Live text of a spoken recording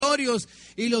escritorios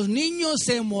y los niños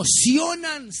se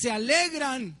emocionan, se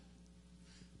alegran,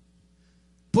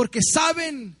 porque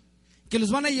saben que los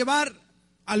van a llevar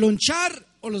a lonchar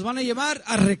o los van a llevar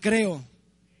a recreo.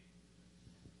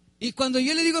 Y cuando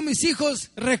yo le digo a mis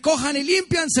hijos, recojan y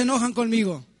limpian, se enojan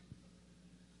conmigo.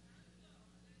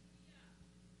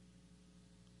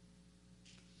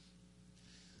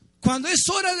 Cuando es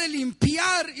hora de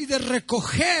limpiar y de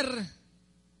recoger,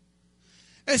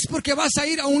 es porque vas a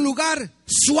ir a un lugar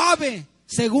suave,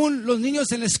 según los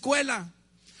niños en la escuela,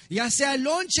 ya sea el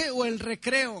lonche o el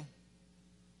recreo.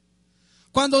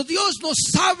 Cuando Dios nos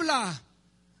habla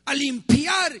a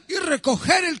limpiar y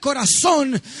recoger el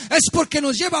corazón, es porque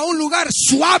nos lleva a un lugar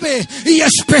suave y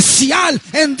especial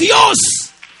en Dios.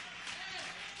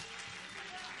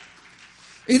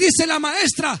 Y dice la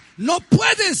maestra, no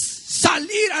puedes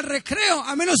salir al recreo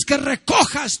a menos que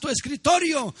recojas tu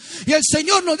escritorio. Y el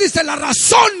Señor nos dice, la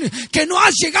razón que no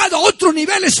has llegado a otro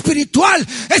nivel espiritual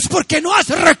es porque no has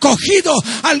recogido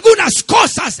algunas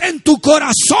cosas en tu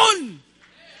corazón.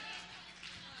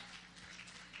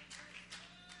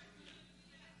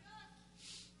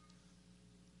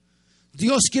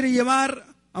 Dios quiere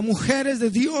llevar a mujeres de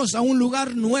Dios a un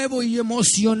lugar nuevo y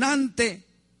emocionante,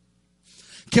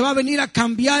 que va a venir a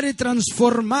cambiar y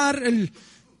transformar el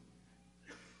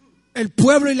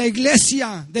pueblo y la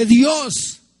iglesia de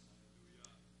Dios,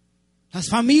 las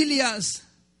familias,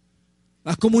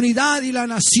 la comunidad y la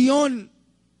nación.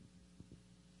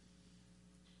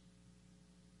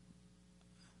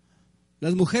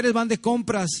 Las mujeres van de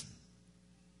compras.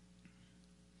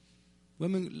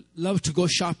 Women love to go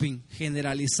shopping,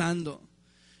 generalizando.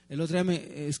 El otro día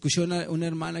me escuché una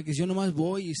hermana que dice, yo nomás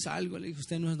voy y salgo. Le dije,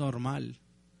 usted no es normal.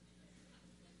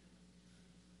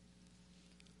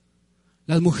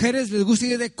 Las mujeres les gusta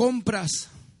ir de compras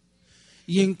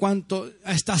y en cuanto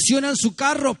estacionan su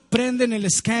carro, prenden el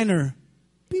escáner.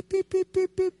 Pip, pip, pip, pip,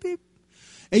 pip, pip.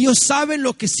 Ellos saben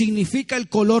lo que significa el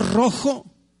color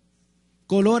rojo,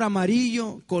 color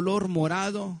amarillo, color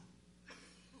morado.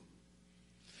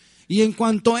 Y en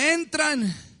cuanto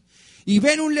entran y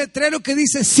ven un letrero que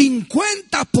dice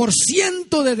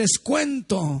 50% de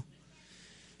descuento,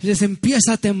 les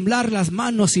empieza a temblar las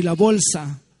manos y la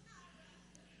bolsa.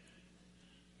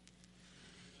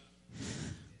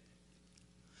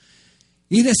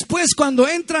 Y después cuando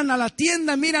entran a la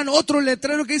tienda miran otro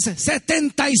letrero que dice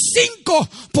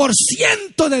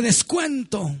 75% de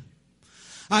descuento.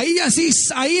 Ahí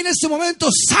en ese momento,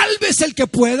 sálvese el que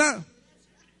pueda.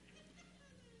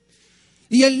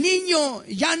 Y el niño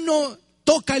ya no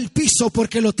toca el piso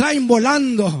porque lo traen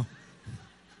volando.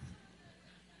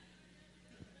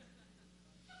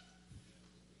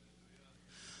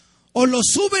 O lo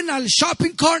suben al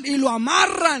shopping cart y lo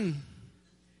amarran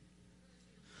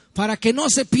para que no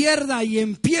se pierda, y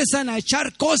empiezan a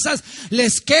echar cosas,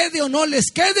 les quede o no les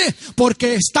quede,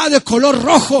 porque está de color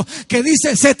rojo que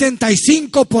dice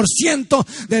 75%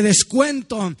 de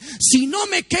descuento. Si no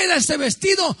me queda ese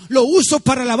vestido, lo uso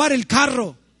para lavar el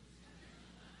carro.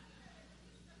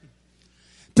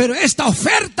 Pero esta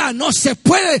oferta no se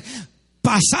puede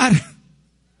pasar.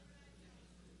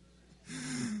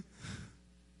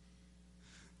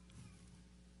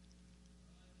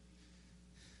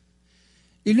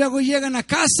 Y luego llegan a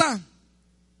casa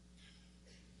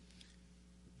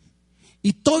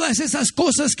y todas esas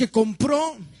cosas que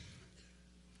compró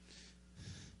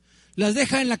las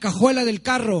deja en la cajuela del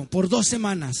carro por 2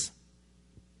 semanas.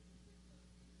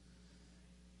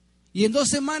 Y en 2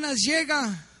 semanas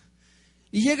llega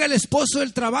el esposo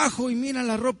del trabajo y mira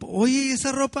la ropa. Oye,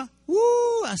 ¿esa ropa?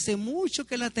 Hace mucho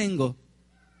que la tengo.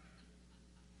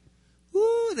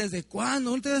 ¿Desde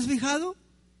cuándo? ¿No te has fijado?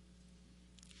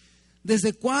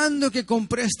 ¿Desde cuándo que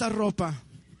compré esta ropa?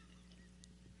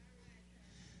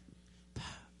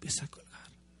 Empieza a colgar.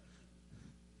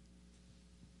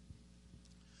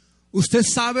 ¿Usted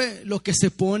sabe lo que se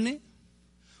pone?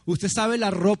 ¿Usted sabe la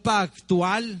ropa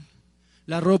actual?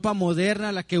 La ropa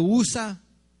moderna, la que usa.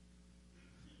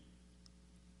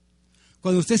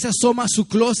 Cuando usted se asoma a su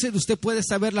closet, usted puede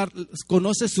saber,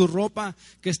 conoce su ropa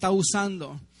que está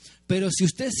usando. Pero si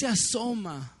usted se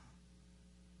asoma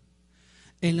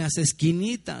en las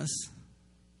esquinitas,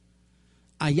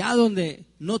 allá donde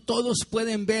no todos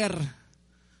pueden ver,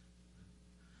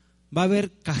 va a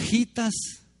haber cajitas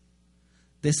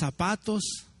de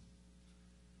zapatos,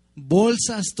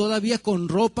 bolsas todavía con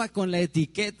ropa, con la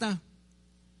etiqueta,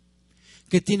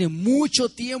 que tiene mucho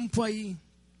tiempo ahí.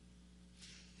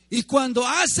 Y cuando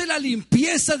hace la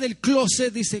limpieza del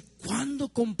closet, dice, ¿cuándo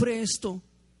compré esto?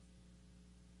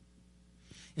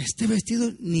 Este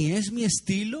vestido ni es mi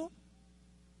estilo,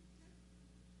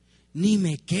 ni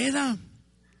me queda.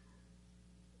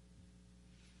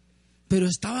 Pero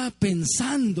estaba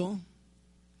pensando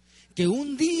que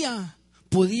un día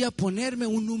podía ponerme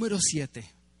un número 7.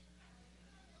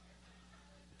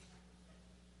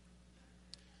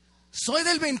 Soy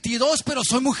del 22, pero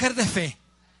soy mujer de fe.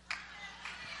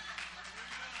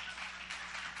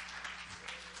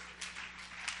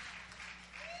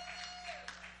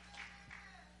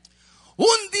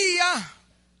 Un día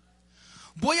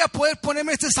voy a poder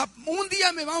ponerme un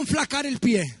día me va a enflacar el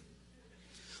pie.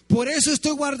 Por eso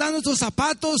estoy guardando estos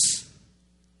zapatos,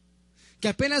 que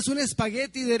apenas un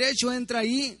espagueti derecho entra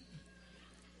ahí.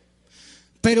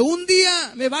 Pero un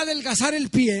día me va a adelgazar el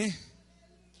pie.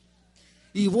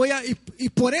 Y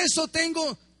por eso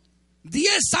tengo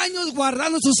 10 años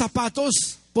guardando estos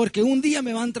zapatos, porque un día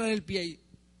me va a entrar el pie.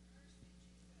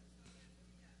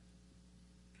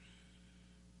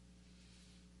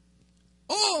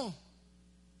 Oh,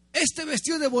 este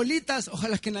vestido de bolitas,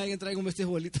 ojalá que nadie traiga un vestido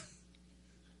de bolitas.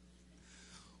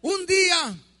 Un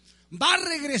día va a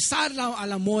regresar a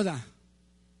la moda.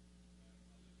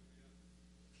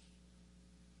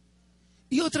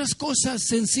 Y otras cosas,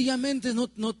 sencillamente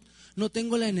no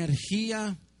tengo la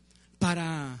energía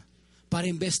para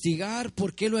investigar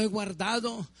por qué lo he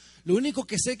guardado. Lo único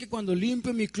que sé es que cuando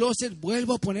limpio mi closet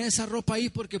vuelvo a poner esa ropa ahí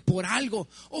porque por algo.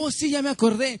 Oh, sí, ya me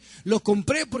acordé. Lo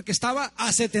compré porque estaba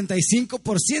a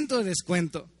 75% de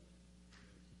descuento.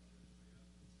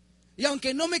 Y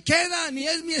aunque no me queda ni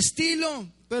es mi estilo,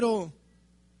 pero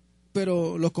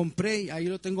lo compré y ahí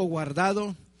lo tengo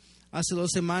guardado. Hace 2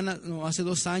 semanas, no, hace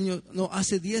 2 años, no,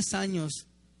 hace 10 años.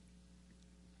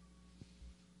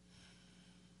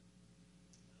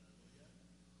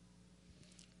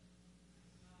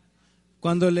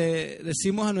 Cuando le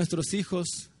decimos a nuestros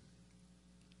hijos,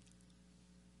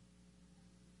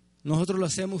 nosotros lo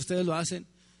hacemos, ustedes lo hacen,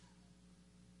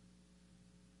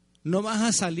 no vas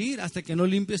a salir hasta que no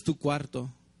limpies tu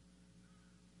cuarto.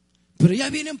 Pero ya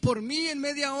vienen por mí en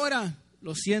media hora.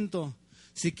 Lo siento.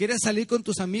 Si quieres salir con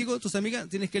tus amigos, tus amigas,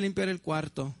 tienes que limpiar el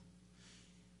cuarto.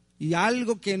 Y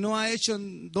algo que no ha hecho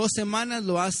en 2 semanas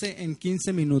lo hace en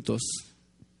 15 minutos.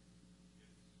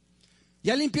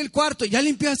 Ya limpié el cuarto, ya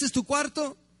limpiaste tu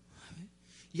cuarto.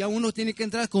 Ya uno tiene que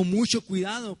entrar con mucho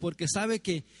cuidado porque sabe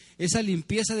que esa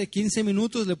limpieza de 15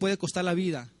 minutos le puede costar la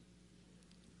vida.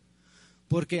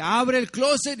 Porque abre el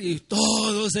closet y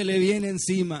todo se le viene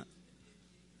encima.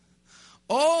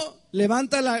 O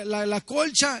levanta la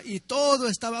colcha y todo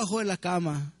está abajo de la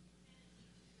cama.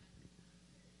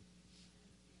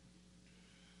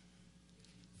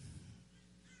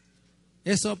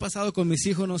 Eso ha pasado con mis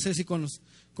hijos, no sé si con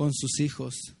sus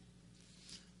hijos.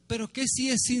 Pero que si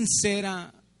es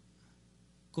sincera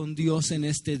con Dios en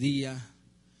este día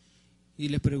y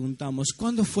le preguntamos,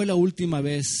 ¿cuándo fue la última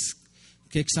vez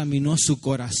que examinó su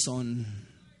corazón?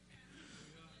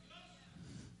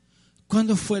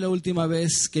 ¿Cuándo fue la última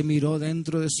vez que miró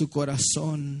dentro de su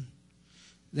corazón,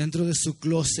 dentro de su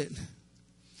closet?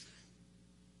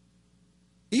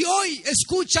 Y hoy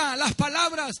escucha las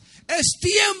palabras, es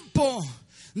tiempo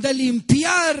de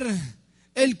limpiar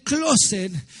el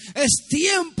closet, es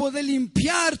tiempo de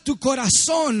limpiar tu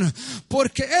corazón,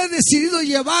 porque he decidido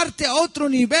llevarte a otro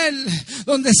nivel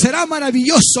donde será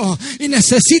maravilloso y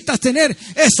necesitas tener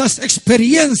esas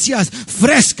experiencias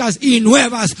frescas y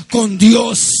nuevas con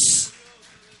Dios.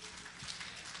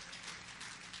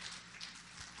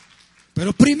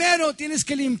 Pero primero tienes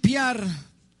que limpiar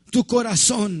tu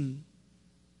corazón.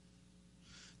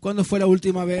 ¿Cuándo fue la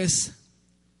última vez?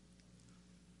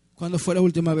 ¿Cuándo fue la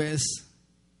última vez?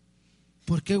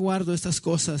 ¿Por qué guardo estas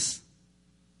cosas?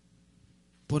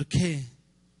 ¿Por qué?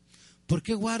 ¿Por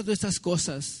qué guardo estas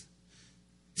cosas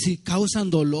si causan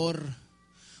dolor?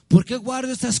 ¿Por qué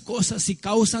guardo estas cosas si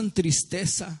causan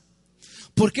tristeza?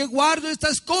 ¿Por qué guardo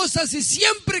estas cosas y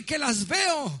siempre que las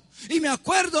veo y me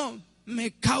acuerdo,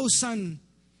 me causan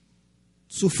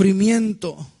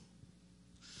sufrimiento?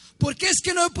 ¿Por qué es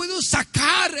que no he podido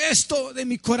sacar esto de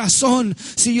mi corazón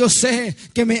si yo sé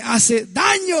que me hace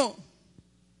daño?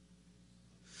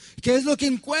 ¿Qué es lo que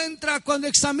encuentra cuando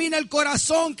examina el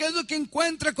corazón? ¿Qué es lo que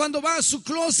encuentra cuando va a su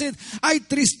closet? Hay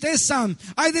tristeza,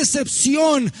 hay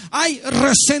decepción, hay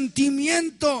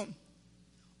resentimiento.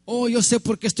 Oh, yo sé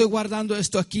por qué estoy guardando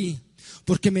esto aquí.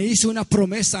 Porque me hice una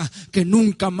promesa que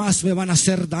nunca más me van a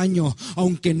hacer daño.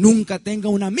 Aunque nunca tenga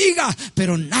una amiga,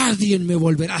 pero nadie me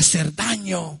volverá a hacer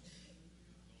daño.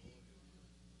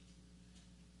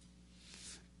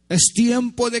 Es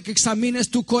tiempo de que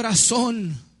examines tu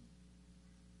corazón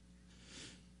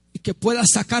y que puedas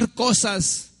sacar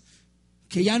cosas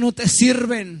que ya no te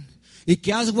sirven y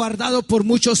que has guardado por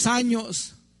muchos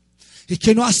años. y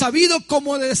que no has sabido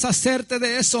cómo deshacerte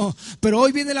de eso. Pero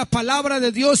hoy viene la palabra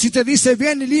de Dios y te dice: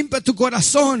 ven y limpia tu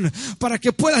corazón para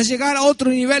que puedas llegar a otro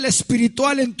nivel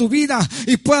espiritual en tu vida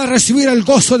y puedas recibir el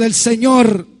gozo del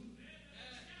Señor.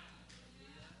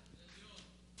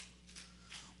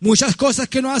 Muchas cosas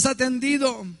que no has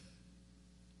atendido,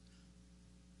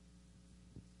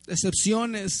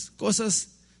 decepciones, cosas,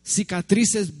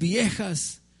 cicatrices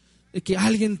viejas de que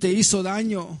alguien te hizo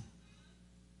daño,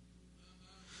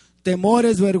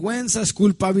 temores, vergüenzas,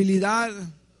 culpabilidad.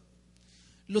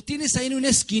 Lo tienes ahí en una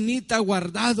esquinita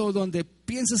guardado donde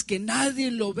piensas que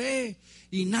nadie lo ve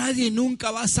y nadie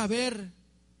nunca va a saber.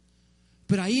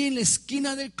 Pero ahí en la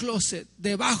esquina del closet,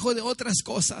 debajo de otras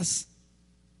cosas,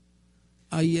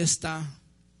 ahí está.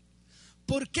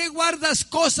 ¿Por qué guardas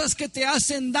cosas que te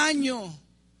hacen daño?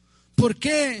 ¿Por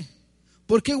qué?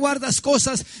 ¿Por qué guardas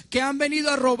cosas que han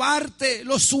venido a robarte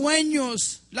los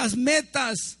sueños, las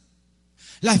metas,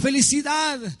 la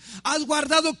felicidad? Has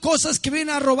guardado cosas que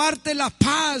vienen a robarte la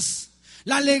paz,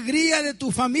 la alegría de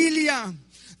tu familia.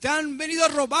 Te han venido a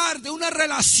robar de una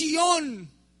relación.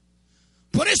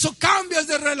 Por eso cambias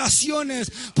de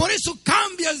relaciones, por eso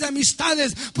cambias de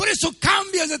amistades, por eso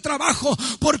cambias de trabajo,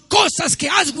 por cosas que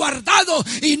has guardado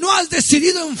y no has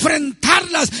decidido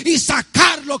enfrentarlas y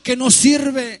sacar lo que no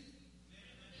sirve.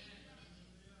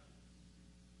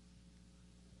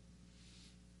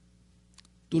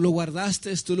 Tú lo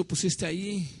guardaste, tú lo pusiste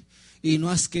ahí y no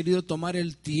has querido tomar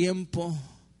el tiempo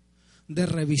de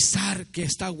revisar qué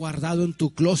está guardado en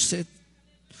tu closet.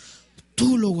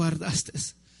 Tú lo guardaste.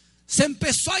 Se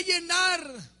empezó a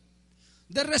llenar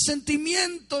de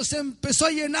resentimiento, se empezó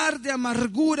a llenar de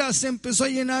amargura, se empezó a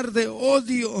llenar de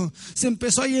odio, se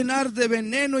empezó a llenar de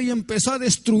veneno y empezó a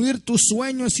destruir tus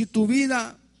sueños y tu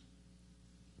vida.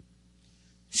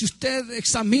 Si usted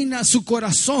examina su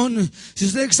corazón, si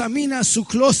usted examina su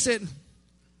closet,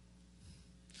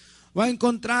 va a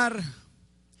encontrar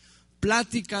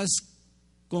pláticas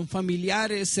con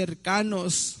familiares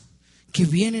cercanos que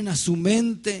vienen a su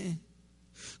mente.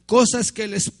 Cosas que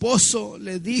el esposo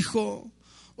le dijo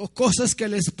o cosas que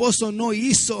el esposo no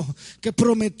hizo, que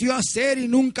prometió hacer y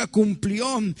nunca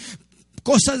cumplió.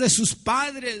 Cosas de sus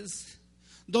padres,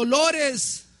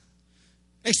 dolores,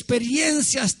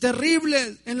 experiencias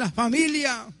terribles en la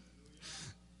familia.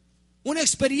 Una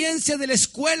experiencia de la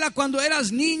escuela cuando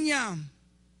eras niña,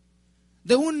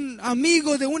 de un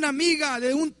amigo, de una amiga,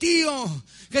 de un tío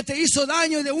que te hizo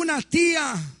daño, de una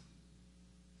tía.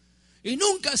 Y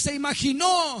nunca se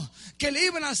imaginó que le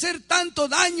iban a hacer tanto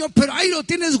daño, pero ahí lo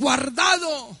tienes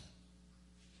guardado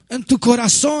en tu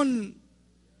corazón.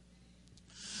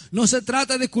 No se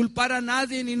trata de culpar a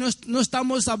nadie, ni no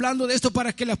estamos hablando de esto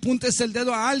para que le apuntes el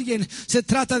dedo a alguien. Se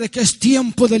trata de que es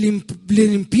tiempo de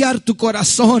limpiar tu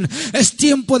corazón. Es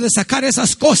tiempo de sacar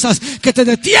esas cosas que te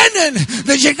detienen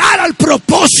de llegar al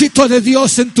propósito de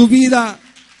Dios en tu vida.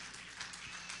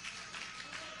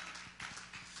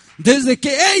 Desde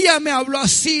que ella me habló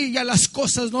así, ya las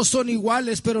cosas no son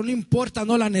iguales, pero no importa,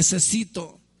 no la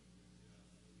necesito.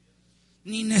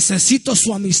 Ni necesito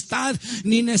su amistad,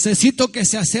 ni necesito que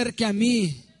se acerque a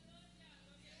mí.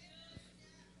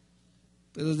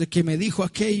 Pero desde que me dijo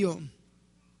aquello,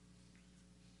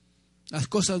 las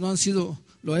cosas no han sido,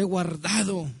 lo he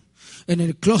guardado. En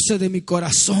el closet de mi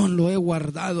corazón lo he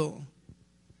guardado.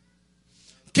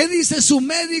 ¿Qué dice su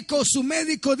médico? Su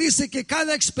médico dice que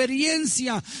cada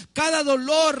experiencia, cada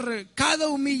dolor, cada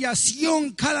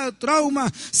humillación, cada trauma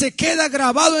se queda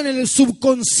grabado en el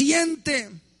subconsciente.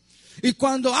 Y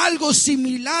cuando algo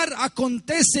similar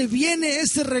acontece, viene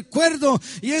ese recuerdo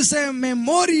y esa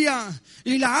memoria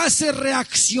y la hace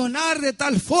reaccionar de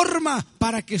tal forma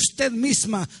para que usted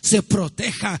misma se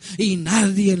proteja y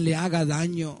nadie le haga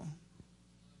daño.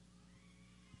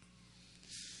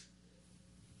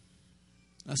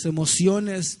 Las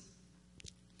emociones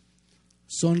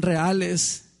son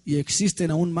reales y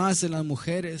existen aún más en las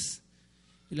mujeres.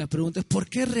 Y la pregunta es: ¿por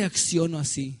qué reacciono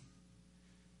así?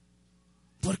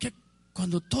 ¿Por qué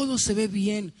cuando todo se ve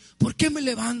bien, por qué me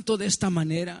levanto de esta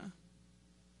manera?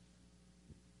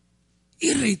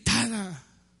 Irritada.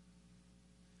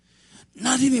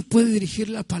 Nadie me puede dirigir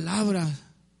la palabra.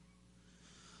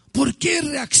 ¿Por qué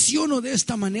reacciono de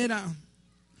esta manera?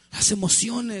 Las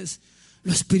emociones,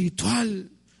 lo espiritual,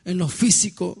 en lo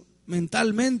físico,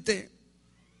 mentalmente.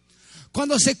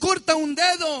 Cuando se corta un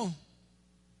dedo,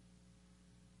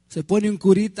 se pone un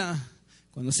curita.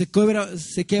 Cuando se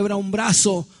quiebra un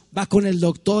brazo, va con el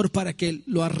doctor para que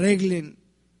lo arreglen.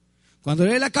 Cuando le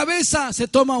duele la cabeza, se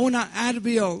toma una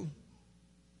Advil.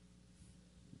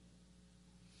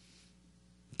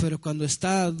 Pero cuando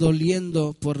está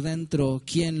doliendo por dentro,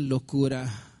 ¿quién lo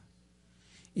cura?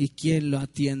 ¿Y quién lo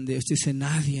atiende? Usted dice,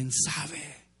 nadie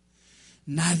sabe,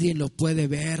 nadie lo puede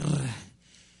ver,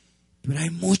 pero hay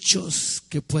muchos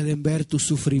que pueden ver tu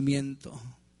sufrimiento.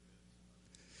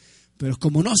 Pero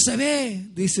como no se ve,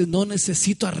 dices, no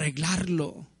necesito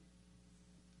arreglarlo.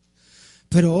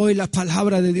 Pero hoy la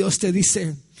palabra de Dios te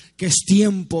dice que es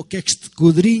tiempo que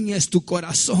escudriñes tu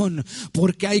corazón,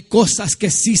 porque hay cosas que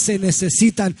sí se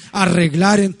necesitan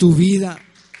arreglar en tu vida.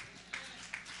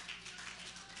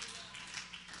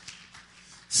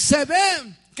 Se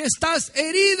ve que estás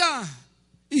herida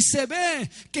y se ve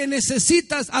que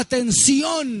necesitas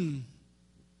atención.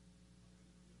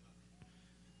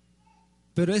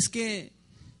 Pero es que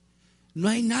no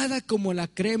hay nada como la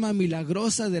crema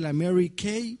milagrosa de la Mary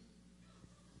Kay,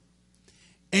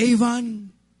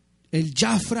 Avon, el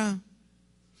Jafra,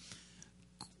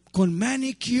 con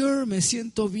manicure me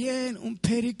siento bien, un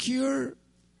pedicure,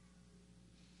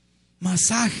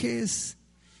 masajes,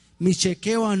 mi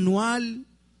chequeo anual.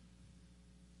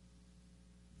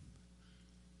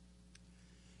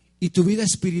 Y tu vida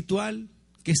espiritual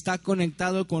que está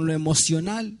conectado con lo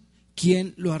emocional,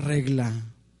 ¿quién lo arregla?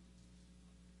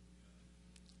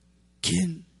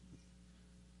 ¿Quién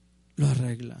lo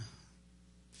arregla?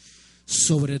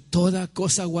 Sobre toda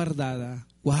cosa guardada,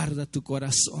 guarda tu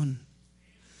corazón,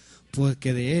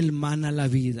 porque de él mana la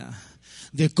vida.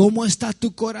 De cómo está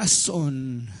tu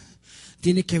corazón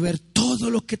tiene que ver todo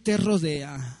lo que te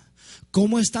rodea.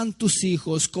 Cómo están tus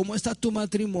hijos, cómo está tu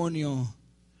matrimonio,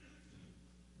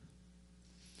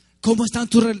 cómo están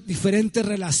tus diferentes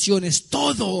relaciones.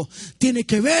 Todo tiene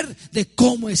que ver de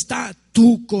cómo está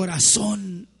tu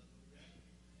corazón.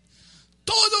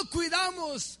 Todo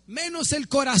cuidamos menos el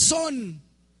corazón.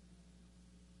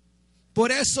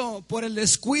 Por eso, por el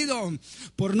descuido,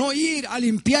 por no ir a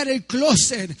limpiar el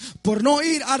closet, por no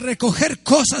ir a recoger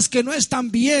cosas que no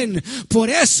están bien, por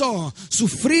eso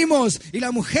sufrimos. Y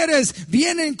las mujeres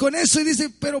vienen con eso y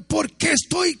dicen, pero ¿por qué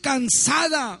estoy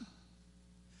cansada?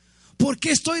 ¿Por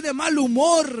qué estoy de mal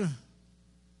humor?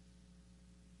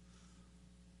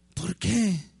 ¿Por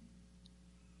qué?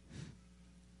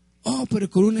 Oh, pero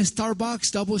con un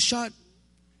Starbucks double shot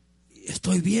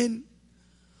estoy bien.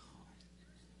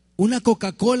 Una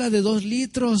Coca-Cola de 2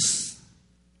 litros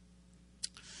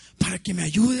para que me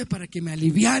ayude, para que me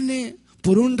aliviane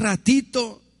por un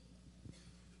ratito.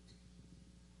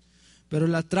 Pero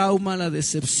la trauma, la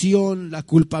decepción, la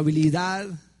culpabilidad,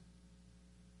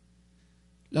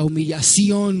 la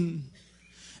humillación,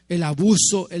 el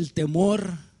abuso, el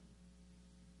temor,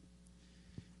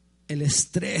 el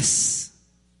estrés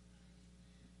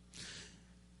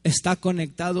está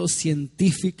conectado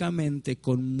científicamente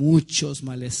con muchos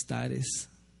malestares.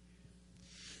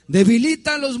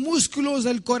 Debilita los músculos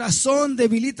del corazón,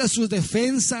 debilita sus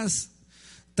defensas,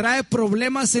 trae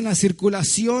problemas en la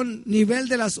circulación, nivel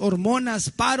de las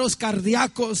hormonas, paros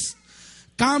cardíacos,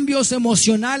 cambios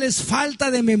emocionales,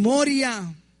 falta de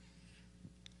memoria,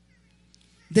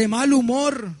 de mal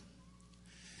humor.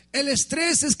 El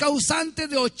estrés es causante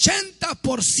de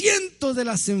 80% de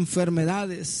las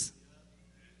enfermedades.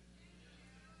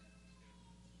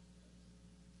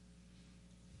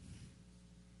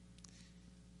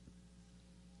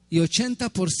 Y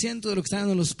 80% de lo que está en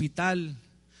el hospital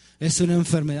es una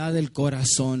enfermedad del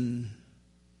corazón.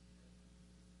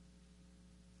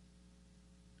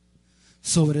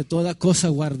 Sobre toda cosa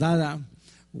guardada,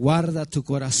 guarda tu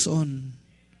corazón,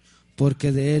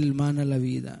 porque de él mana la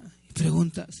vida. Y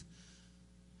preguntas,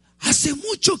 hace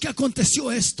mucho que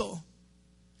aconteció esto.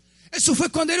 Eso fue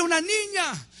cuando era una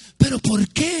niña. Pero ¿por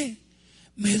qué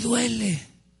me duele?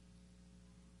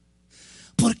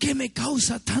 ¿Por qué me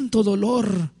causa tanto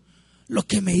dolor lo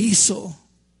que me hizo?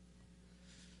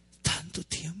 Tanto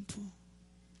tiempo,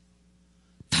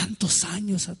 tantos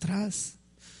años atrás.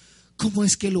 ¿Cómo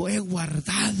es que lo he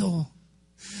guardado?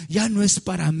 Ya no es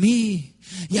para mí.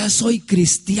 Ya soy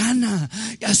cristiana,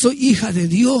 ya soy hija de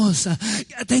Dios,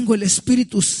 ya tengo el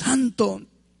Espíritu Santo.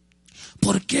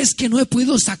 ¿Por qué es que no he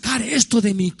podido sacar esto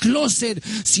de mi closet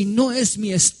si no es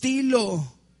mi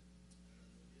estilo?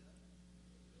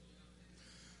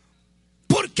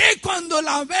 ¿Por qué cuando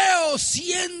la veo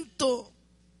siento?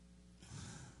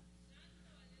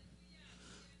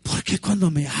 ¿Por qué cuando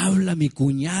me habla mi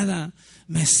cuñada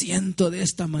me siento de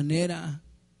esta manera?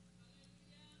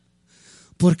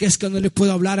 ¿Por qué es que no le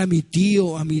puedo hablar a mi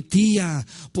tío, a mi tía?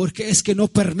 ¿Por qué es que no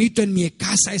permito en mi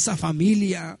casa esa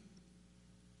familia?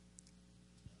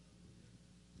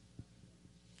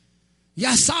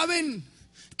 Ya saben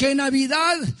que en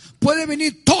Navidad puede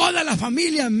venir toda la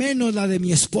familia menos la de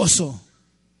mi esposo.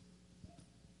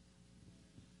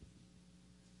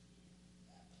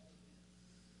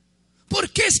 ¿Por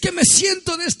qué es que me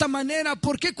siento de esta manera?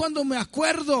 ¿Por qué cuando me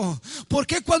acuerdo? ¿Por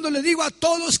qué cuando le digo a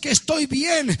todos que estoy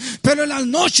bien? Pero en las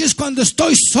noches cuando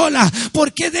estoy sola,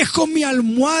 ¿por qué dejo mi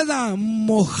almohada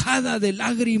mojada de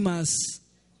lágrimas?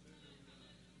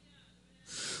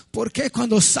 ¿Por qué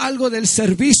cuando salgo del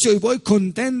servicio y voy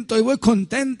contento y voy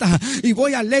contenta y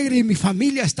voy alegre y mi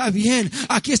familia está bien?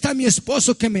 Aquí está mi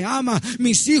esposo que me ama,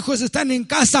 mis hijos están en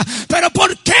casa. Pero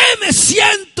 ¿por qué me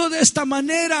siento de esta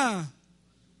manera?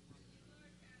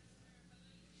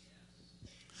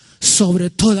 Sobre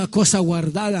toda cosa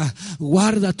guardada,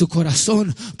 guarda tu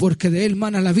corazón, porque de él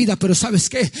mana la vida. Pero ¿sabes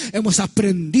qué? Hemos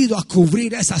aprendido a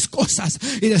cubrir esas cosas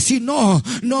y decir no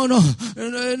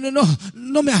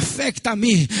me afecta a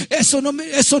mí. Eso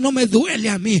no me duele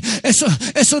a mí.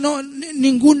 Eso no,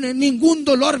 ningún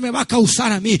dolor me va a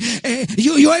causar a mí.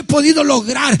 Yo he podido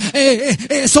lograr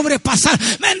sobrepasar.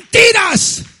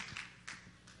 ¡Mentiras!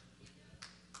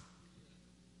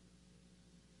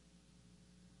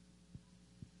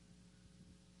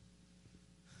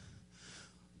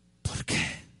 ¿Por qué?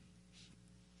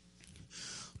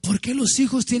 ¿Por qué los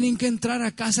hijos tienen que entrar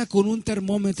a casa con un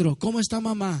termómetro? ¿Cómo está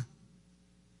mamá?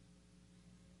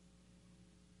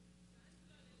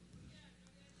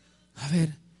 A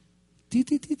ver.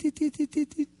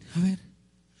 A ver.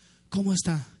 ¿Cómo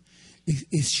está?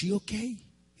 Is she okay?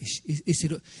 Is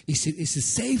it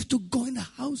safe to go in the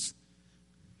house?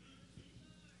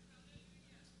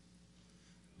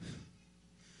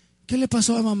 ¿Qué le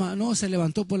pasó a mamá? No, se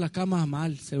levantó por la cama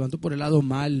mal, se levantó por el lado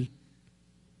mal.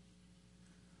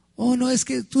 Oh, no, es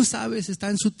que tú sabes, está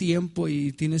en su tiempo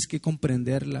y tienes que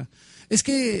comprenderla. Es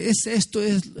que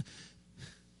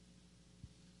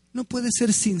no puede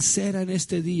ser sincera en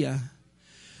este día.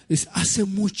 Hace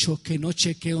mucho que no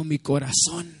chequeo mi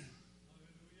corazón.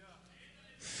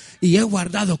 Y he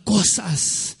guardado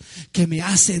cosas que me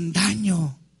hacen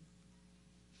daño.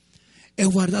 He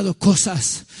guardado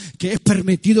cosas que he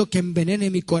permitido que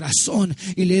envenene mi corazón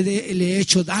y le he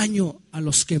hecho daño a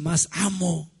los que más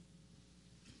amo.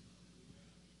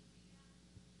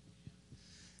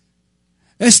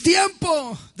 Es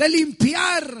tiempo de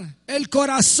limpiar el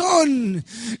corazón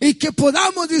y que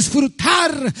podamos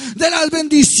disfrutar de las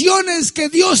bendiciones que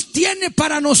Dios tiene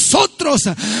para nosotros,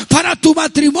 para tu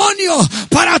matrimonio,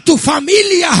 para tu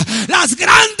familia, las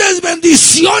grandes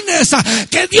bendiciones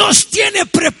que Dios tiene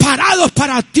preparados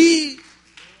para ti.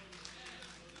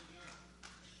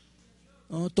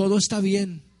 No, todo está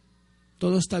bien,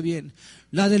 todo está bien.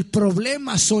 La del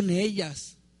problema son ellas.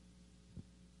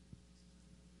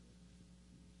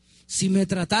 Si me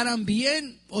trataran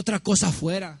bien, otra cosa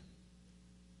fuera.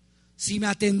 Si me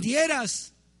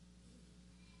atendieras,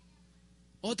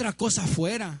 otra cosa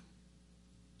fuera.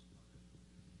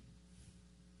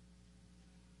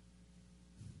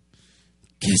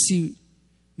 Que si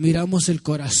miramos el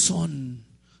corazón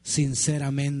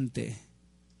sinceramente,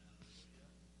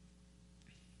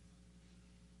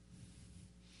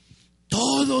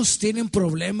 todos tienen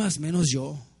problemas menos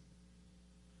yo.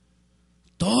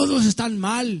 Todos están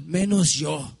mal, menos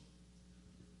yo.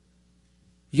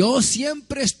 Yo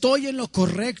siempre estoy en lo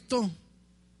correcto.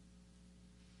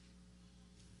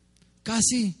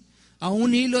 Casi a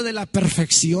un hilo de la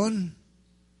perfección.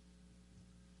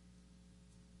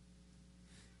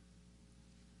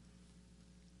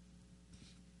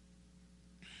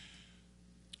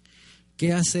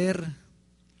 ¿Qué hacer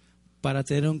para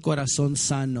tener un corazón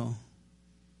sano?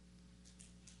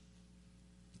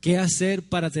 ¿Qué hacer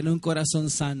para tener un corazón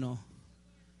sano?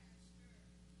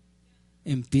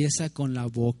 Empieza con la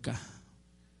boca.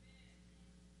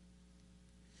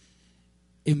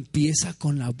 Empieza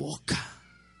con la boca.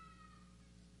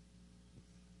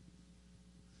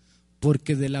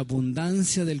 Porque de la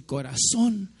abundancia del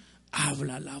corazón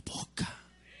habla la boca.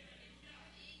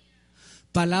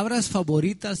 Palabras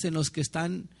favoritas en los que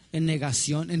están en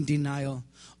negación, en denial.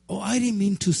 Oh, I didn't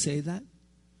mean to say that.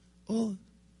 Oh,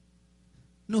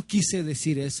 no quise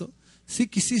decir eso. Sí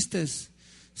quisiste.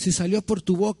 Si salió por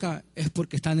tu boca es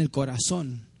porque está en el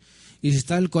corazón. Y si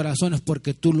está en el corazón es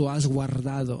porque tú lo has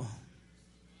guardado.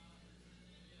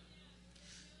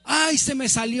 Ay, se me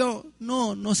salió.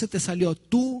 No, no se te salió.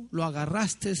 Tú lo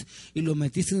agarraste y lo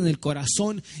metiste en el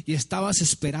corazón y estabas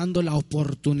esperando la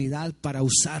oportunidad para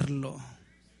usarlo.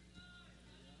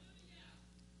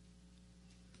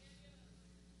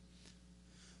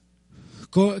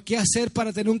 ¿Qué hacer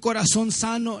para tener un corazón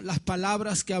sano? Las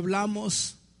palabras que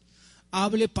hablamos.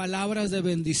 Hable palabras de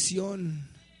bendición.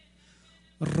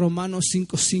 Romanos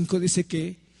 5:5 dice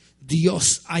que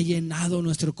Dios ha llenado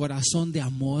nuestro corazón de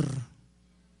amor.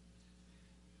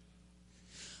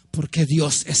 Porque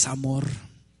Dios es amor.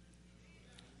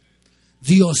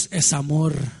 Dios es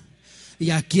amor. Y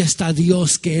aquí está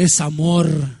Dios, que es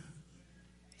amor.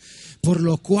 Por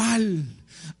lo cual,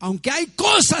 aunque hay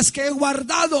cosas que he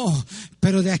guardado,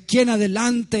 pero de aquí en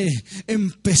adelante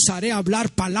empezaré a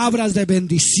hablar palabras de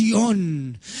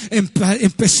bendición.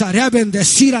 Empezaré a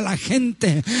bendecir a la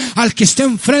gente, al que esté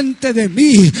enfrente de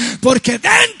mí, porque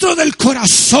dentro del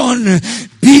corazón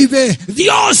vive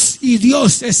Dios, y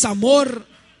Dios es amor.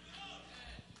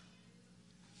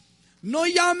 No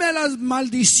llame a las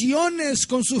maldiciones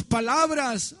con sus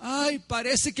palabras. Ay,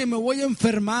 parece que me voy a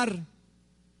enfermar.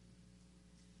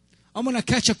 I'm going to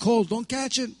catch a cold. Don't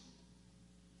catch it.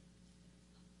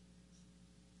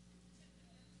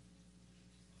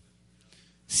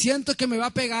 Siento que me va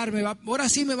a pegar. Ahora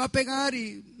sí me va a pegar,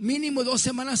 y mínimo 2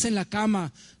 semanas en la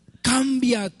cama.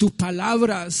 Cambia tus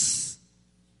palabras.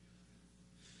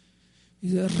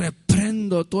 Y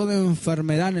reprendo toda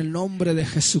enfermedad en el nombre de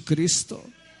Jesucristo.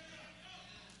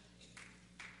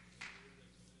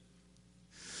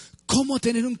 ¿Cómo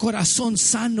tener un corazón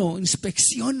sano?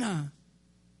 Inspecciona.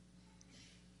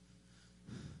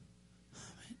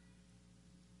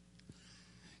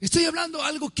 Estoy hablando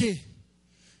algo que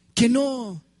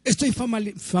no estoy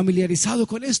familiarizado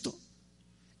con esto.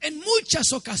 En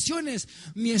muchas ocasiones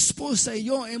mi esposa y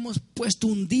yo hemos puesto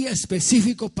un día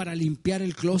específico para limpiar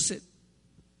el closet.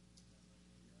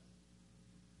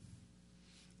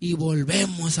 Y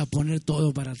volvemos a poner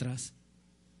todo para atrás.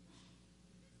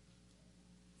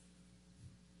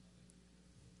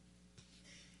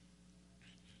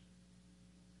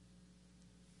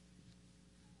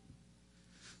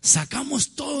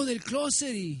 Sacamos todo del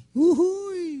closet y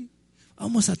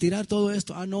vamos a tirar todo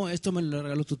esto. Ah, no, esto me lo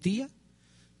regaló tu tía,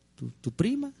 tu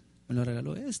prima, me lo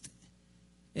regaló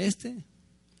este.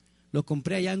 Lo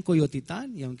compré allá en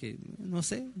Coyotitán, y aunque no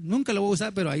sé, nunca lo voy a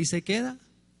usar, pero ahí se queda.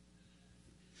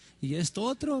 Y esto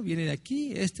otro viene de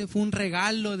aquí. Este fue un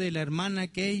regalo de la hermana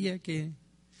aquella que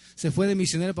se fue de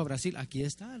misionera para Brasil. Aquí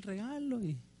está el regalo.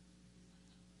 Y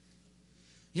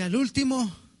al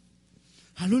último,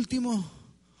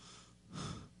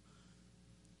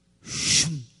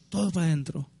 todo para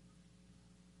adentro.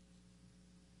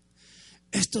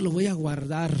 Esto lo voy a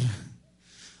guardar,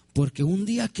 porque un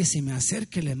día que se me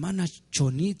acerque la hermana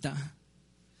Chonita,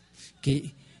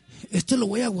 que esto lo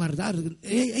voy a guardar.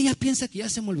 Ella piensa que ya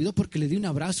se me olvidó porque le di un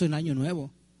abrazo en Año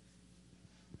Nuevo.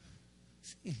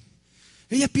 Sí.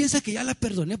 Ella piensa que ya la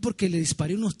perdoné porque le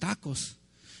disparé unos tacos,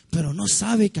 pero no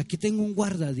sabe que aquí tengo un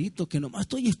guardadito, que nomás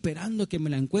estoy esperando que me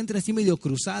la encuentre así medio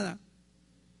cruzada.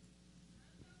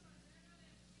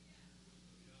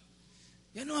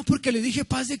 Ya nomás porque le dije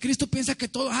paz de Cristo piensa que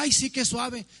todo, ay sí, que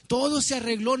suave. Todo se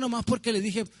arregló nomás porque le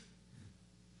dije,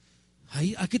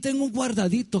 ay, aquí tengo un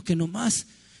guardadito que nomás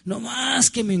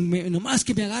que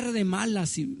me agarre de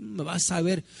malas, y vas a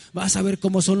ver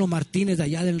cómo son los Martínez de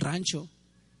allá del rancho.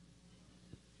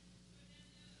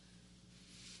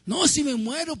 No, si me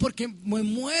muero porque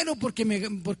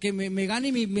me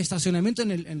gane mi estacionamiento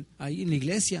ahí en la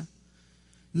iglesia.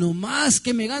 Nomás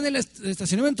que me gane el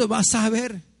estacionamiento, vas a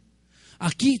ver.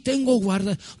 Aquí tengo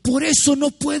guarda. Por eso no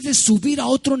puedes subir a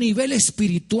otro nivel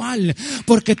espiritual,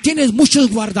 porque tienes muchos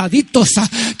guardaditos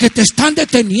que te están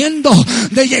deteniendo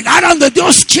de llegar a donde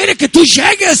Dios quiere que tú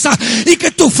llegues, y que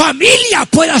tu familia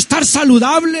pueda estar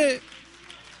saludable.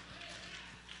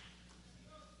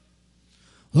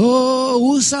 Oh,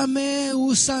 úsame,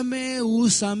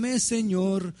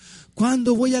 Señor.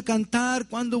 ¿Cuándo voy a cantar?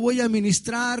 ¿Cuándo voy a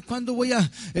ministrar? ¿Cuándo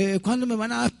me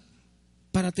van a dar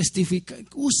para testificar?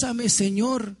 Úsame,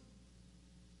 Señor.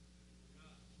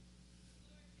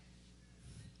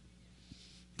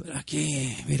 Pero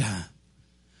aquí, mira,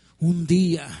 un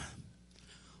día,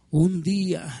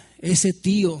 ese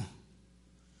tío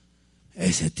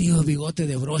bigote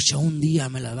de brocha, un día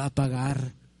me la va a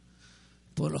pagar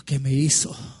por lo que me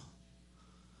hizo.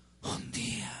 Un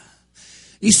día.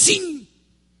 Y sin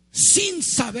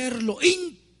saberlo,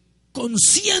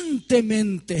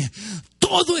 inconscientemente,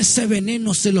 todo ese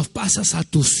veneno se los pasas a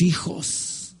tus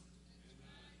hijos.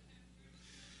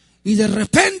 Y de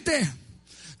repente,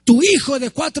 tu hijo de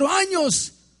 4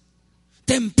 años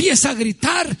te empieza a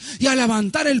gritar y a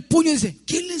levantar el puño y dice,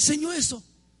 ¿quién le enseñó eso?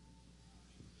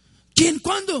 ¿Quién?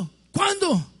 ¿Cuándo?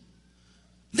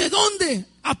 ¿De dónde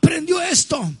aprendió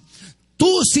esto?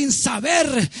 Tú, sin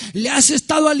saber, le has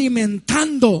estado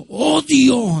alimentando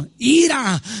odio,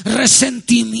 ira,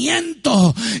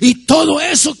 resentimiento, y todo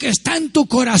eso que está en tu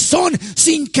corazón,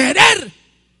 sin querer,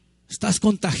 estás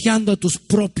contagiando a tus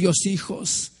propios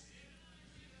hijos.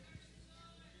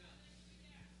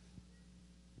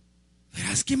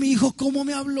 Verás que mi hijo, ¿cómo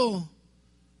me habló?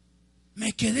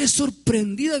 Me quedé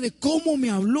sorprendida de cómo me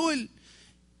habló el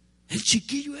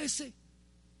chiquillo ese.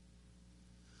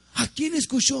 ¿A quién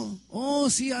escuchó? Oh,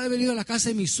 sí, ha venido a la casa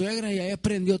de mi suegra y ahí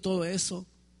aprendió todo eso.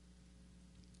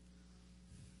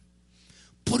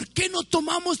 ¿Por qué no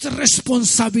tomamos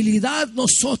responsabilidad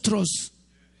nosotros?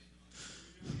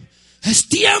 Es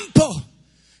tiempo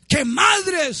que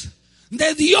madres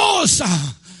de Dios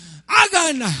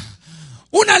hagan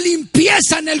una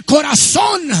limpieza en el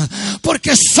corazón,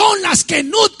 porque son las que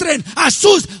nutren a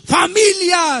sus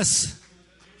familias.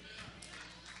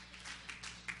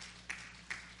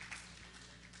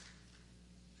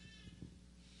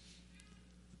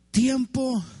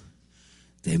 Tiempo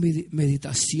de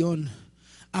meditación.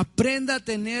 Aprenda a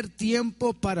tener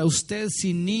tiempo para usted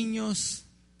sin niños,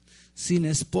 sin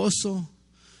esposo,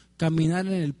 caminar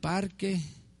en el parque,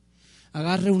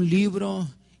 agarre un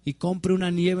libro y compre una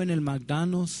nieve en el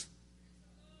McDonald's.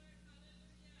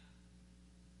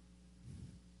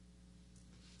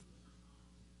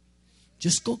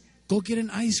 Just go get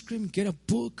an ice cream, get a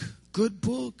book, good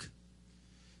book.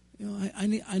 You know, I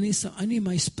need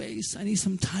my space. I need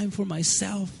some time for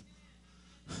myself.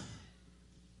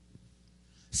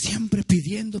 Siempre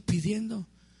pidiendo.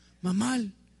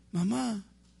 Mamá,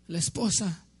 la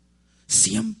esposa.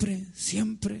 Siempre.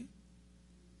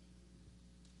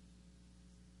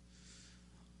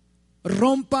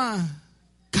 Rompa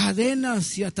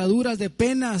cadenas y ataduras de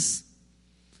penas.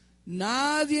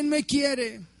 Nadie me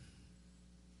quiere.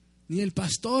 Ni el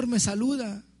pastor me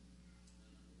saluda.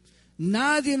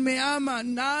 Nadie me ama,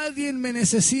 nadie me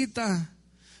necesita.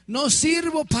 No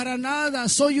sirvo para nada,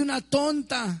 soy una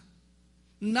tonta.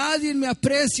 Nadie me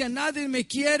aprecia, nadie me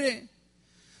quiere.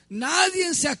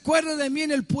 Nadie se acuerda de mí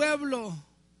en el pueblo.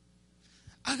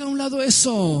 Haga a un lado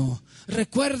eso.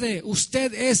 Recuerde,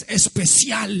 usted es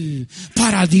especial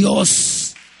para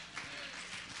Dios.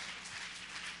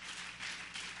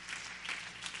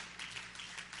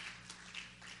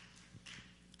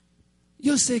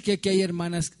 Yo sé que aquí hay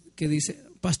hermanas que dicen: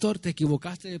 pastor, te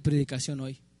equivocaste de predicación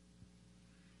hoy.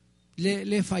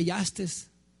 Le fallaste.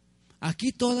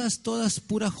 Aquí todas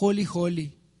pura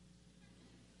holy.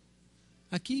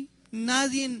 Aquí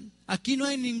no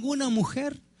hay ninguna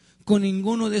mujer con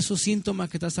ninguno de esos síntomas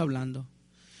que estás hablando.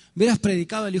 Hubieras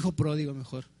predicado al hijo pródigo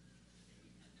mejor.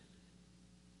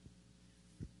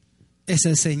 Es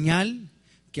el señal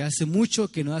que hace mucho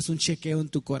que no das un chequeo en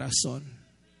tu corazón.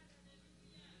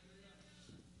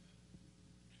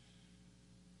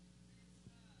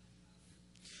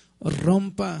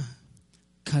 Rompa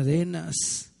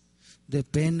cadenas de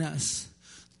penas.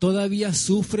 Todavía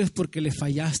sufres porque le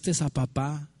fallaste a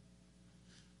papá.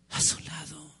 A su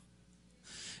lado.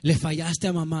 Le fallaste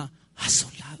a mamá. A su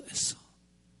lado eso.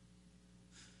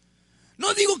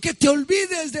 No digo que te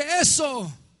olvides de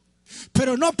eso,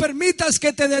 pero no permitas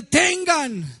que te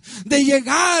detengan de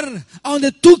llegar a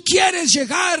donde tú quieres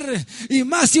llegar, y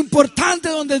más importante,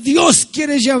 donde Dios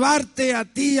quiere llevarte a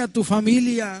ti y a tu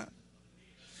familia.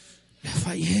 Le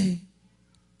fallé,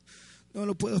 no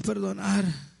lo puedo perdonar.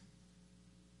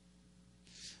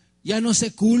 Ya no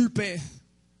se culpe.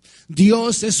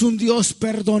 Dios es un Dios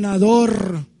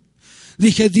perdonador.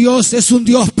 Dije, Dios es un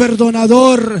Dios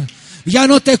perdonador. Ya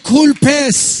no te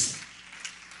culpes.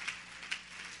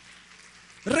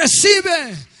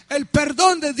 Recibe el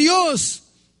perdón de Dios.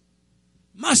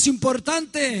 Más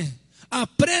importante,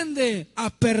 aprende a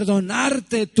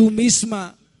perdonarte tú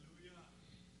misma.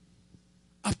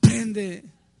 Aprende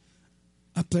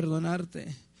a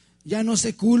perdonarte. Ya no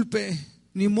se culpe.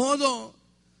 Ni modo.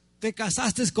 Te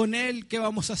casaste con él. ¿Qué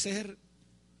vamos a hacer?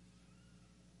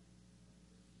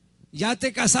 Ya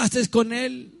te casaste con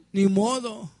él. Ni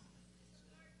modo.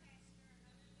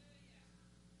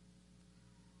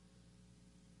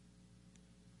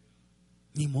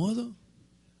 Ni modo.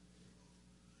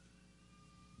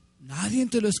 Nadie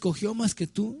te lo escogió más que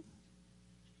tú.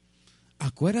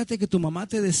 Acuérdate que tu mamá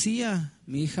te decía: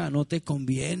 mi hija, no te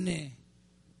conviene.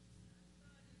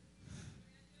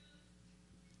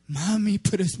 Mami,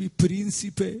 pero es mi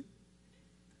príncipe.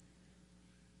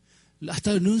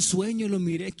 Hasta en un sueño lo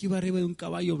miré que iba arriba de un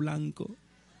caballo blanco.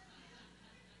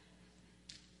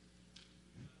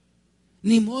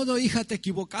 Ni modo, hija, te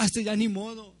equivocaste, ya ni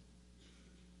modo.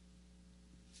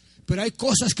 Pero hay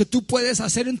cosas que tú puedes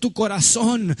hacer en tu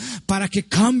corazón para que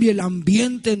cambie el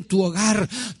ambiente en tu hogar.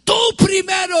 Tú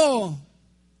primero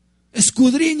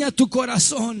escudriña tu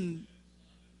corazón.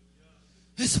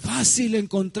 Es fácil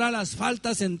encontrar las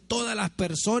faltas en todas las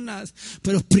personas,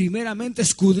 pero primeramente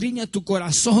escudriña tu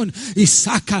corazón y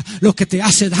saca lo que te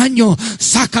hace daño,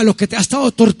 saca lo que te ha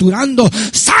estado torturando,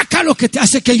 saca lo que te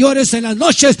hace que llores en las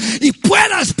noches y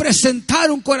puedas presentar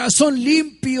un corazón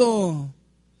limpio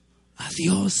a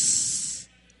Dios.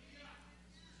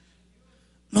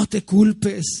 No te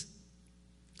culpes.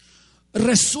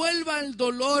 resuelva el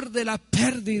dolor de la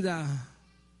pérdida.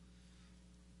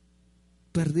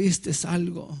 Perdiste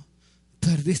algo,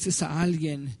 perdiste a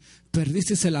alguien,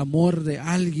 perdiste el amor de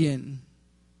alguien.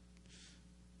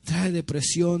 Trae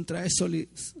depresión, trae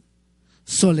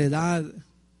soledad,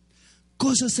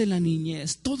 cosas en la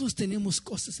niñez. Todos tenemos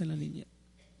cosas en la niñez.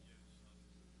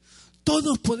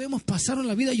 Todos podemos pasar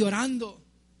la vida llorando.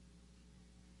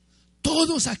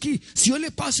 Todos aquí, si yo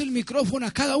le paso el micrófono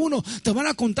a cada uno, te van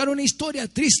a contar una historia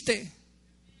triste.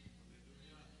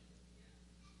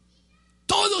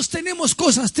 Todos tenemos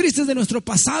cosas tristes de nuestro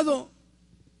pasado.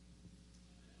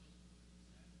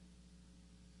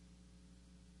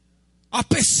 A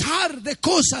pesar de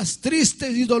cosas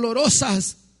tristes y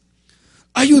dolorosas,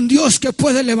 hay un Dios que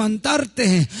puede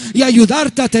levantarte y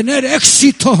ayudarte a tener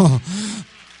éxito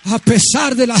a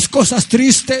pesar de las cosas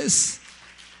tristes.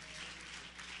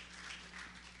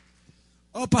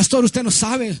 Oh, pastor, usted no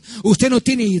sabe, usted no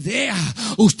tiene idea,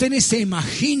 usted ni se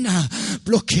imagina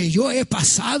lo que yo he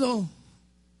pasado.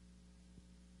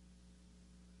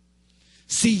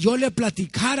 Si yo le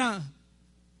platicara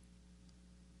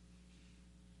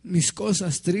mis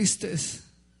cosas tristes,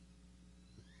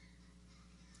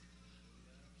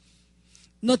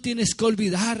 no tienes que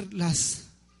olvidarlas.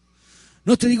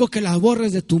 No te digo que las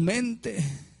borres de tu mente.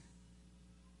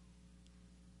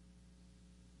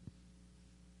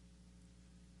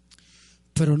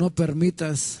 Pero no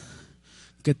permitas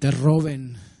que te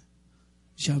roben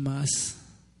ya más.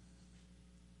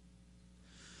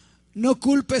 No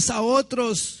culpes a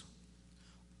otros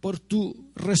por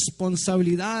tu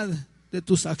responsabilidad de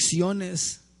tus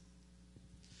acciones.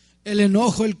 El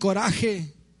enojo, el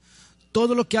coraje,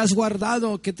 todo lo que has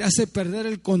guardado que te hace perder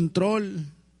el control,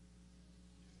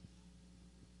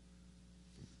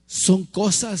 son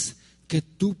cosas que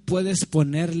tú puedes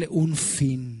ponerle un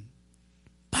fin.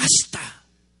 Basta.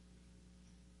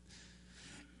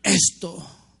 Esto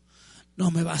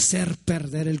no me va a hacer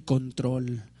perder el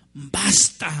control.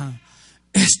 Basta.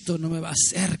 Esto no me va a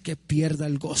hacer que pierda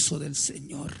el gozo del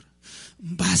Señor.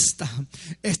 Basta.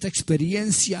 Esta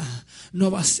experiencia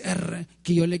no va a hacer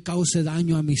que yo le cause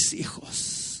daño a mis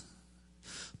hijos.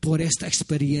 Por esta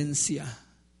experiencia,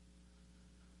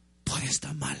 por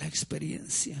esta mala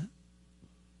experiencia,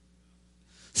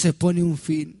 se pone un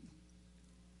fin.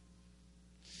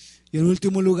 Y en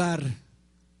último lugar,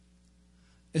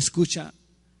 escucha.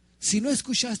 Si no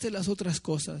escuchaste las otras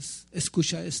cosas,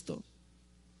 escucha esto.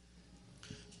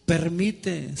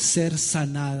 Permite ser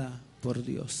sanada por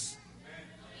Dios.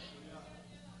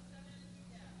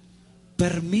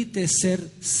 Permite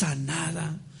ser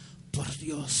sanada por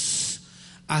Dios.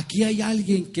 Aquí hay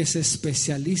alguien que se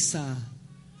especializa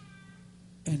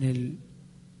en el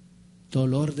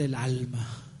dolor del alma.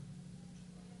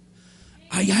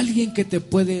 Hay alguien que te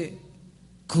puede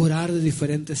curar de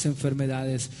diferentes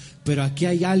enfermedades, pero aquí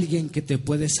hay alguien que te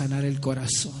puede sanar el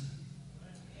corazón.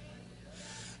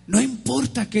 No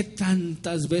importa que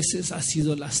tantas veces has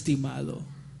sido lastimado,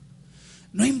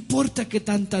 no importa que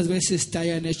tantas veces te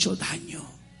hayan hecho daño,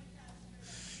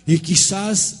 y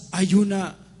quizás hay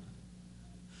una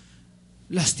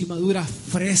lastimadura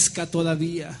fresca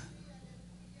todavía,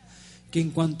 que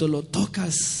en cuanto lo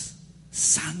tocas,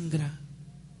 sangra.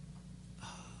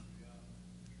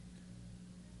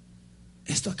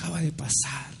 Esto acaba de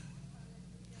pasar.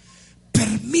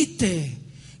 Permite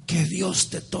que Dios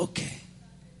te toque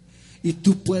y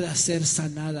tú puedas ser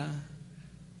sanada.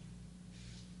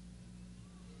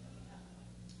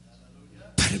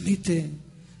 Permite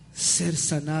ser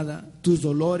sanada. Tus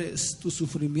dolores, tus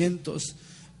sufrimientos,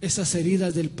 esas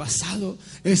heridas del pasado,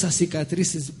 esas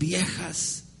cicatrices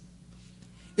viejas,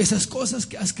 esas cosas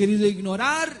que has querido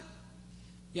ignorar,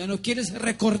 ya no quieres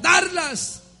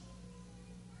recordarlas.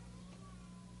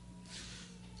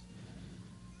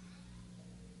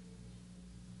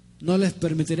 No les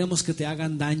permitiremos que te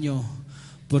hagan daño,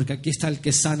 porque aquí está el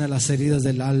que sana las heridas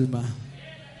del alma.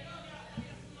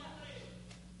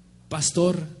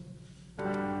 Pastor,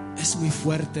 es muy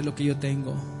fuerte lo que yo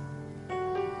tengo.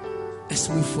 Es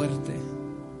muy fuerte.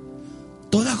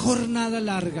 Toda jornada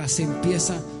larga se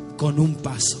empieza con un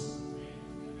paso.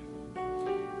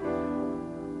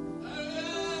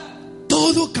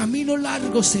 Todo camino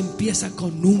largo se empieza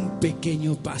con un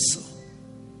pequeño paso.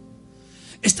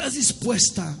 ¿Estás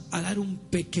dispuesta a dar un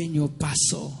pequeño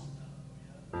paso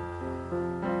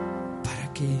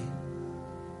para que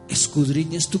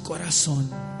escudriñes tu corazón?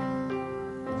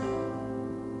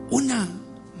 Una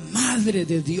madre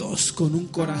de Dios con un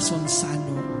corazón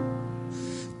sano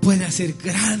puede hacer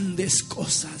grandes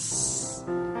cosas.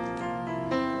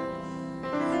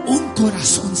 Un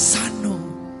corazón sano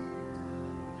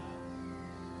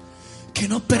que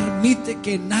no permite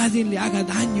que nadie le haga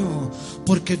daño,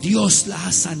 porque Dios la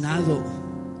ha sanado.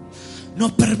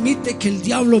 No permite que el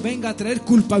diablo venga a traer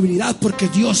culpabilidad, porque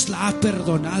Dios la ha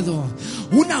perdonado.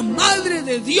 Una madre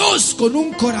de Dios con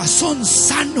un corazón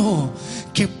sano,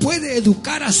 que puede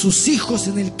educar a sus hijos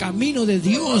en el camino de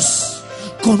Dios,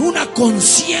 con una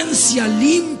conciencia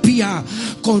limpia,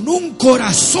 con un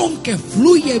corazón que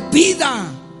fluye vida,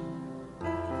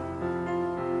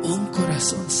 un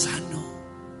corazón sano.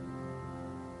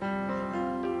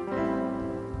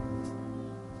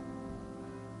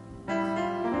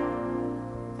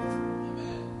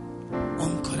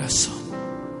 Un corazón.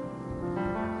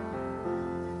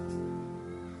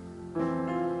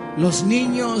 Los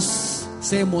niños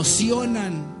se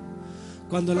emocionan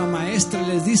cuando la maestra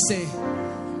les dice: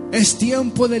 es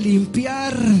tiempo de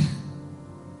limpiar.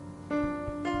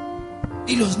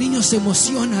 Y los niños se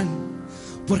emocionan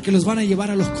porque los van a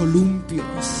llevar a los columpios.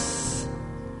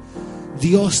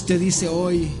 Dios te dice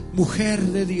hoy, mujer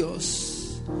de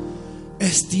Dios,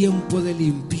 es tiempo de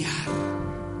limpiar,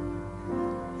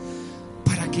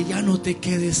 para que ya no te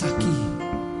quedes aquí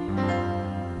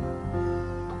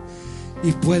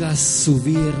y puedas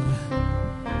subir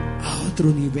a otro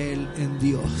nivel en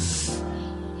Dios.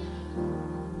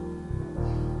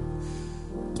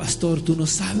 Pastor, tú no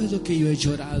sabes lo que yo he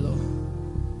llorado.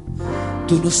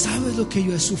 Tú no sabes lo que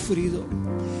yo he sufrido.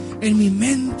 En mi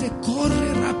mente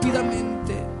corre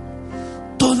rápidamente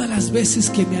todas las veces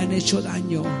que me han hecho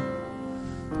daño,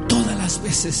 todas las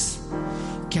veces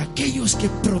que aquellos que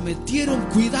prometieron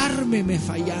cuidarme me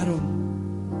fallaron,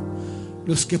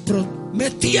 los que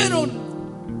prometieron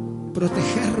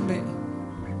protegerme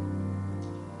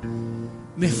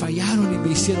me fallaron y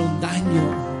me hicieron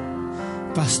daño.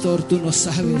 Pastor, tú no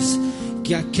sabes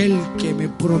que aquel que me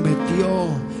prometió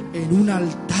en un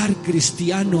altar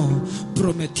cristiano,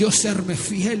 prometió serme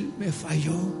fiel, me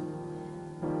falló.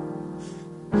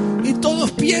 Y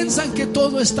todos piensan que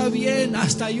todo está bien.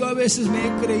 Hasta yo a veces me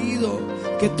he creído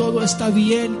que todo está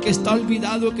bien, que está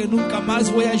olvidado, que nunca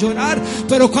más voy a llorar.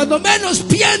 Pero cuando menos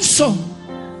pienso,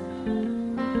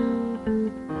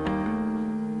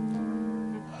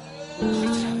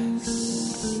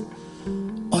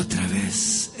 otra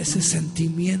vez ese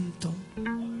sentimiento.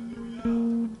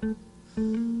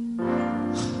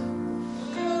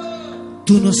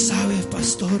 Tú no sabes,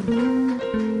 pastor,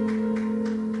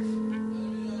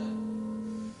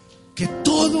 que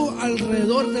todo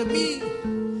alrededor de mí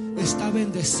está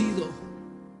bendecido.